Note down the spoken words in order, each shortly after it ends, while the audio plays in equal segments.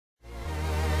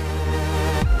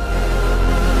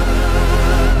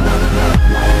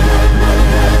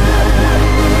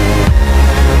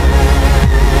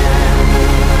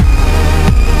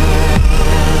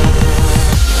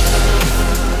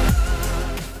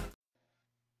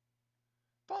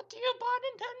brought to you by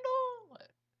Nintendo.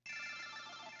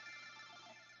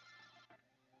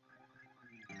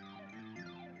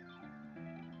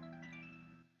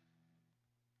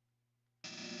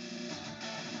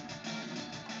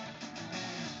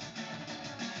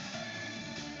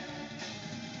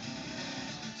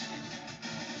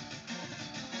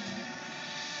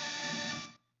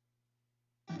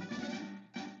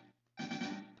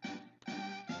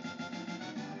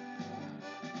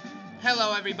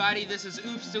 Hello everybody, this is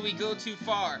Oops Did We Go Too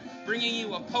Far, bringing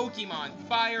you a Pokemon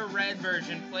FireRed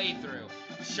version playthrough.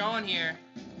 Shawn here.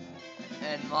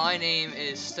 And my name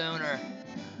is Stoner.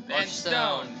 And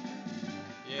Stone.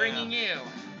 Yeah. Bringing you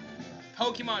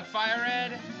Pokemon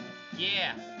FireRed.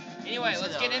 Yeah. Anyway,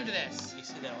 let's get into this. You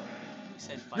said that already. You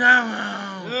said Fire.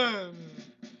 No.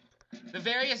 The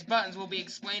various buttons will be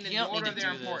explained in the order of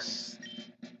their importance.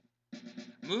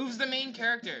 Moves the main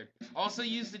character. Also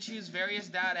used to choose various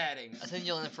dot addings. I think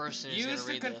you're the only person who's Used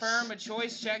to confirm a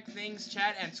choice, check things,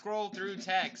 chat, and scroll through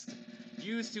text.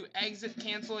 Used to exit,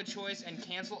 cancel a choice, and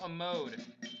cancel a mode.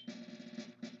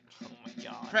 Oh my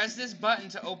god. Press this button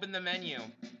to open the menu.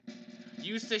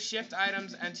 Used to shift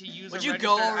items and to use Would a you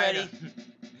registered go already? item.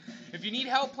 If you need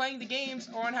help playing the games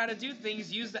or on how to do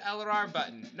things, use the L or R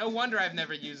button. No wonder I've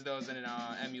never used those in an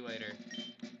emulator.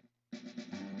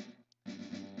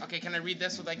 Okay, can I read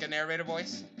this with like a narrator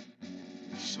voice?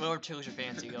 Whatever tickles your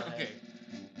fancy, go ahead. Okay.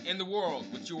 In the world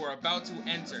which you are about to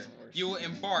enter, you will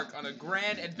embark on a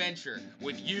grand adventure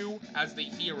with you as the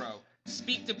hero.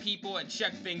 Speak to people and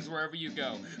check things wherever you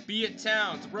go, be it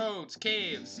towns, roads,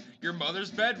 caves, your mother's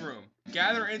bedroom.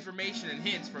 Gather information and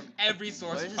hints from every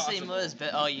source possible. Why does it say mother's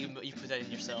bed? Oh, you put that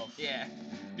in yourself. Yeah.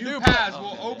 New paths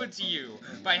will open to you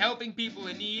by helping people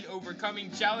in need,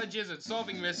 overcoming challenges, and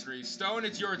solving mysteries. Stone,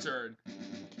 it's your turn.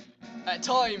 At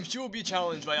times, you will be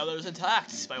challenged by others and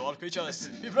attacked by wild creatures.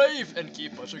 Be brave and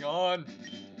keep pushing on.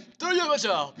 Through your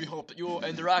adventure, we hope that you will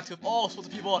interact with all sorts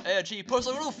of people and achieve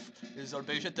personal growth. This is our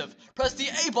big objective. Press the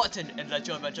A button and let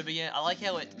your adventure begin. I like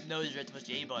how it knows you have to push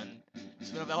the A button.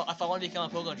 So if I want to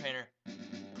become a Pokemon trainer,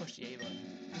 push the A button.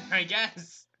 I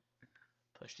guess.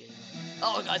 Push the A button.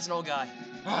 Oh god, it's an old guy.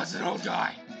 Oh, it's an old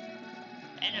guy.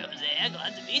 Hello there,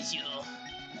 glad to meet you.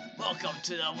 Welcome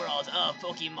to the world of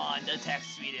Pokemon. The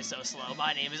text speed is so slow.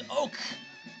 My name is Oak.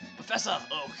 Professor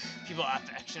Oak. People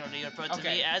affectionately refer to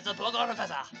me as the Pokemon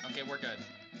Professor. Okay, we're good.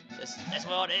 This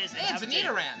world is Hey, it's a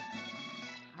Nidoran.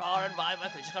 Powered by my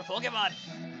creatures called Pokemon.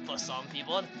 For some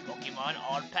people, Pokemon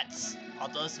are pets.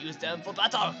 Others use them for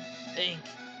battle. Think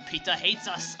Peter hates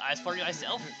us. As for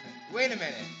myself. Wait a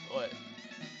minute. What?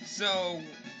 So,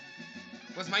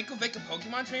 was Michael Vick a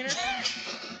Pokemon trainer?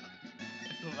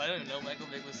 I don't know. Michael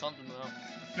Vick was something though.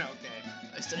 Okay.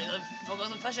 I studied the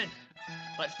Pokemon fashion.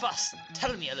 But first,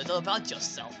 tell me a little about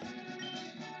yourself.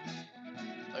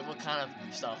 Like what kind of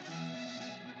stuff?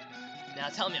 Now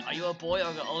tell me, are you a boy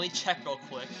or girl? Let me check real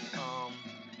quick.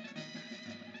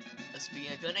 Let's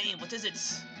begin with your name. What is it? I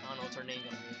don't know what's her name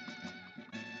gonna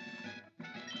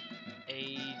be.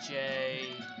 AJ.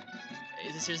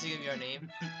 Is this seriously gonna be our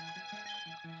name?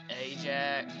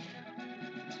 AJ.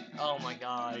 Oh my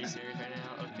god, are you serious right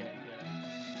now? Okay, good.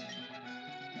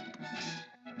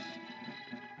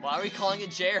 Why are we calling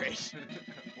it Jared?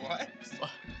 What?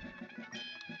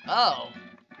 Oh.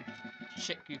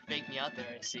 Shit, you faked me out there,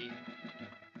 I see.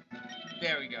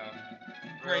 There we go.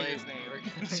 Really? Greatest name. We're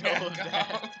gonna go with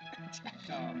that.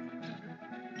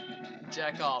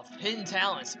 Jack off. Hidden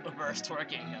talents. Reverse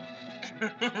twerking.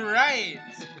 Right.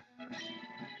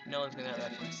 No one's gonna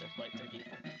reference it like they're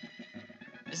people.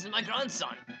 This is my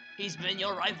grandson. He's been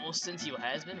your rival since you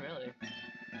has been, really.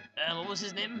 What was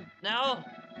his name now?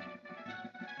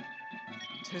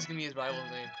 Who's gonna be his rival's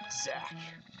name? Zach.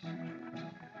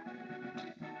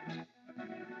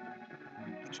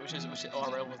 What should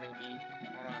our rival's name be?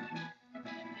 Hold on.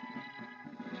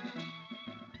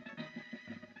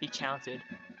 He counted.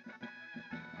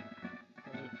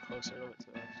 Move closer a little bit to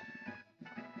us.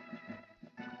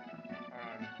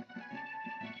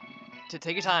 To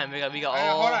take your time. We got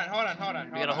all. Hold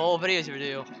on. We got a whole video to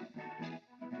do.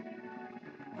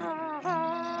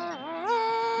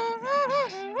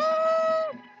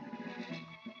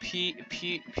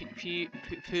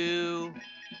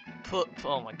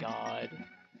 Oh my god.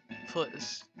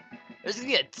 There's gonna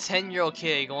be a 10-year-old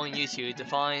kid going on YouTube to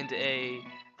find a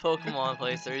Pokemon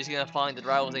playthrough. He's gonna find the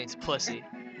rival's name's Pussy.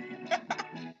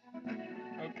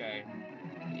 Okay.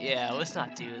 Yeah, let's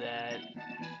not do that.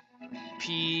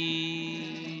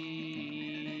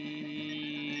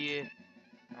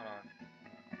 Hold on.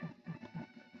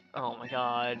 Oh my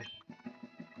god.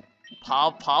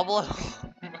 Pablo?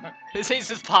 His name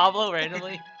is Pablo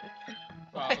randomly?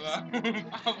 Pablo.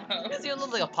 Pablo. Doesn't even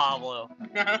look like a Pablo.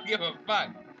 I don't give a fuck.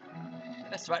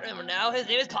 That's right, remember now, his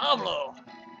name is Pablo.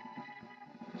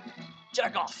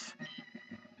 Jerk off.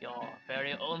 Your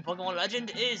very own Pokemon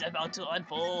legend is about to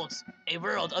unfold. A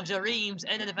world of dreams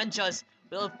and adventures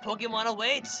will Pokemon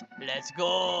await. Let's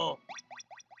go.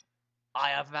 I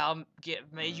have now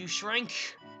made you shrink.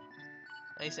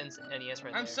 Any sense? NES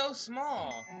right I'm there. so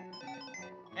small.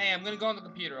 Hey, I'm gonna go on the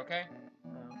computer, okay?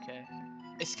 Okay.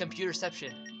 It's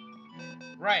computerception.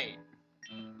 Right.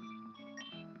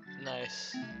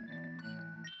 Nice.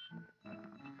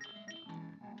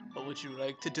 What would you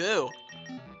like to do?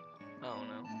 I don't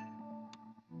know.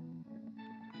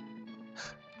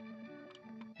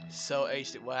 So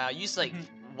aged. Wow, you just like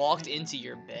walked into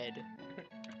your bed.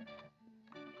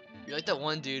 You're like that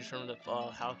one dude from the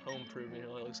Home Improvement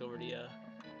who looks over the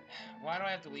Why do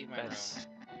I have to leave my fence. room?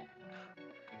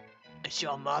 It's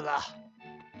your mother.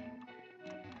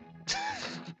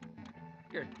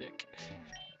 You're a dick.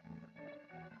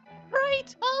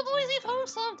 Right, I'll always leave home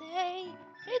someday.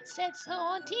 It said so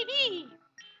on TV.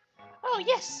 Oh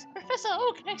yes, Professor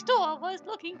Oak next door was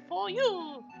looking for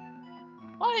you.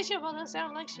 Why does your mother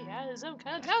sound like she has some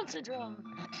kind of Down syndrome?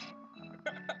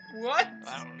 What?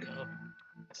 I don't know.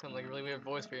 That sounds like a really weird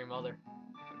voice for your mother.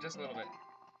 Just a little bit.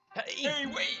 Hey, Hey,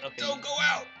 wait! Okay. Don't go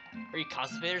out! Are you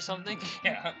constipated or something?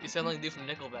 Yeah. You sound like a dude from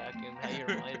Nickelback and how you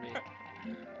remind me.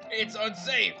 It's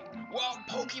unsafe. Wild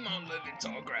Pokemon live in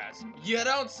tall grass. You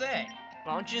don't say.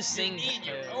 Why don't you You sing? need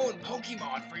your own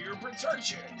Pokemon for your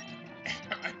protection.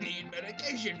 I need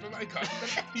medication for my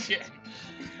constipation.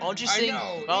 Why don't you I sing?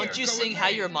 know, Why here, don't you go sing with how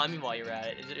me. you remind me while you're at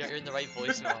it? You're in the right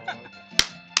voice now.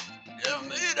 If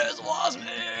me as wise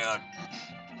man,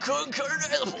 couldn't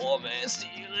as a poor man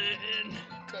stealing.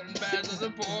 Couldn't pass as a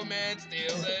poor man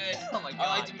stealing. Oh my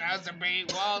I like god, to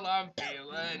masturbate while I'm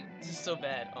feeling. this is so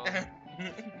bad.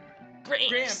 Gramps.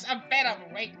 Gramps, I'm fed up,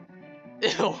 wait.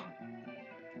 Ew.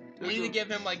 We need to give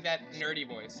him like that nerdy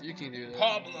voice. You can do that.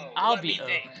 Pablo, I'll let be me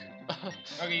think.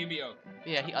 Okay, you be Oak.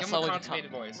 Yeah, I Give saw him a what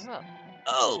constipated voice.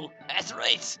 Oh, that's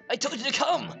right. I told you to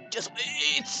come. Just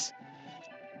wait.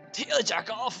 Here, jack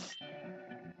off.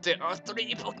 There are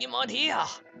 3 Pokemon here.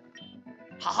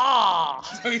 Haha.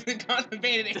 So he's a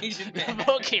constipated Asian The man.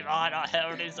 Pokemon are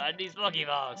held inside these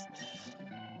Pokeballs.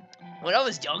 When I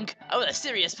was young, I was a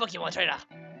serious Pokemon trainer.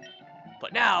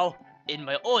 But now, in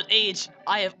my old age,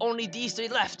 I have only these 3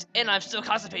 left, and I'm still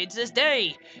constipated to this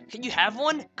day. Can you have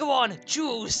one? Go on,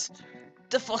 choose.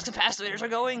 The flux capacitors are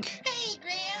going. Hey,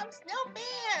 Gramps, no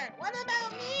fair. What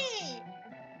about me?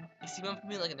 You see, went from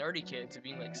being like a nerdy kid to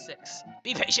being like 6.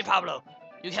 Be patient, Pablo.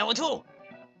 You can have one too.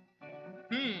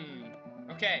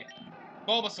 Okay.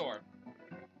 Bulbasaur.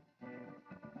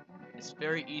 It's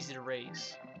very easy to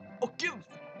raise. Oh, give.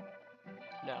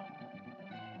 No.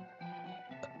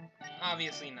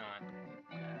 Obviously not.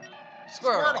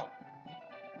 Squirtle.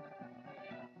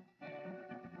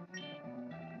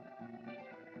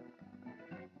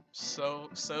 So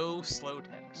slow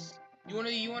text. You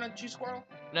wanna choose Squirtle?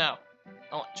 No.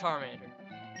 I want Charmander.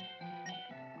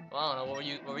 Well, I don't know.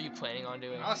 What were you planning on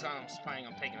doing? I was planning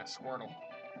on taking a Squirtle.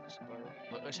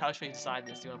 Squirtle. How should we decide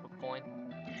this? Do you want to flip a coin?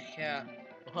 Yeah.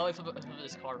 We'll probably flip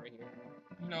this card right here.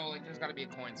 No, like there's gotta be a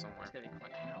coin somewhere. It's gonna be a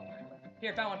coin.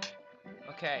 Here, found one.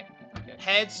 Okay. Okay.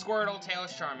 Head Squirtle,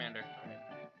 tails Charmander.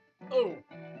 Oh.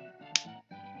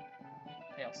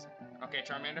 Tails. Okay,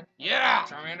 Charmander. Yeah.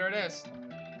 Charmander it is.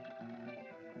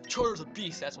 Charizard's a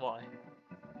beast. That's why.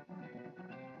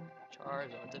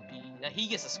 Charizard's a beast. Now he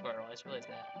gets a Squirtle. I just realized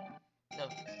that. No.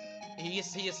 He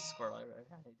gets a Squirtle. Right?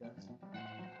 Yeah, he does.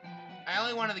 I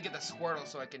only wanted to get the Squirtle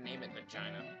so I could name it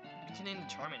Vagina. You can name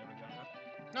the Charmander Vagina.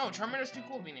 No, Charmander's too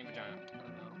cool to be named Vagina. I don't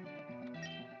know.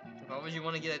 Why would you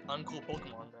want to get an uncool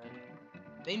Pokemon then?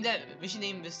 Name that. We should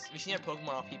name this. We should name our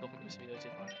Pokemon off people from this video too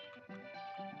far.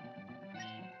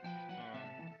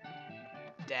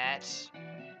 That.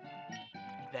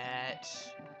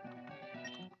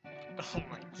 Oh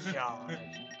my god.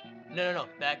 No.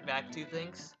 Back 2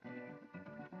 things.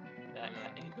 Back.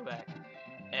 You can go back.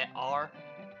 R.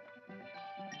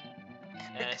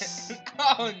 S.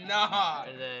 Oh no.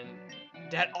 And then.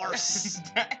 That arse.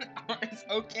 That arse.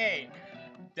 Okay.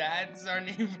 That's our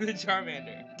name for the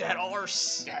Charmander. That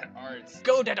arse. That arse.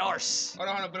 Go that arse. Hold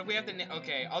on, but if we have to name,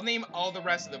 okay, I'll name all the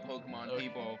rest of the Pokemon Okay.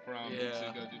 people from Yeah.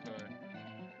 Oopsdidwegotoofar.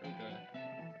 Okay.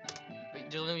 Wait,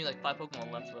 there's only like 5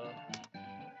 Pokemon left though.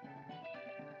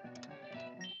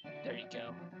 There you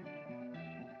go.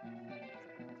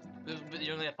 But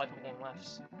you only have 5 Pokemon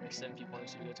left. There's 7 people in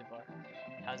this video too far.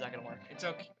 How's that gonna work? It's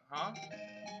okay. Huh?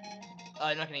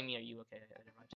 I'm not gonna name me or you, okay.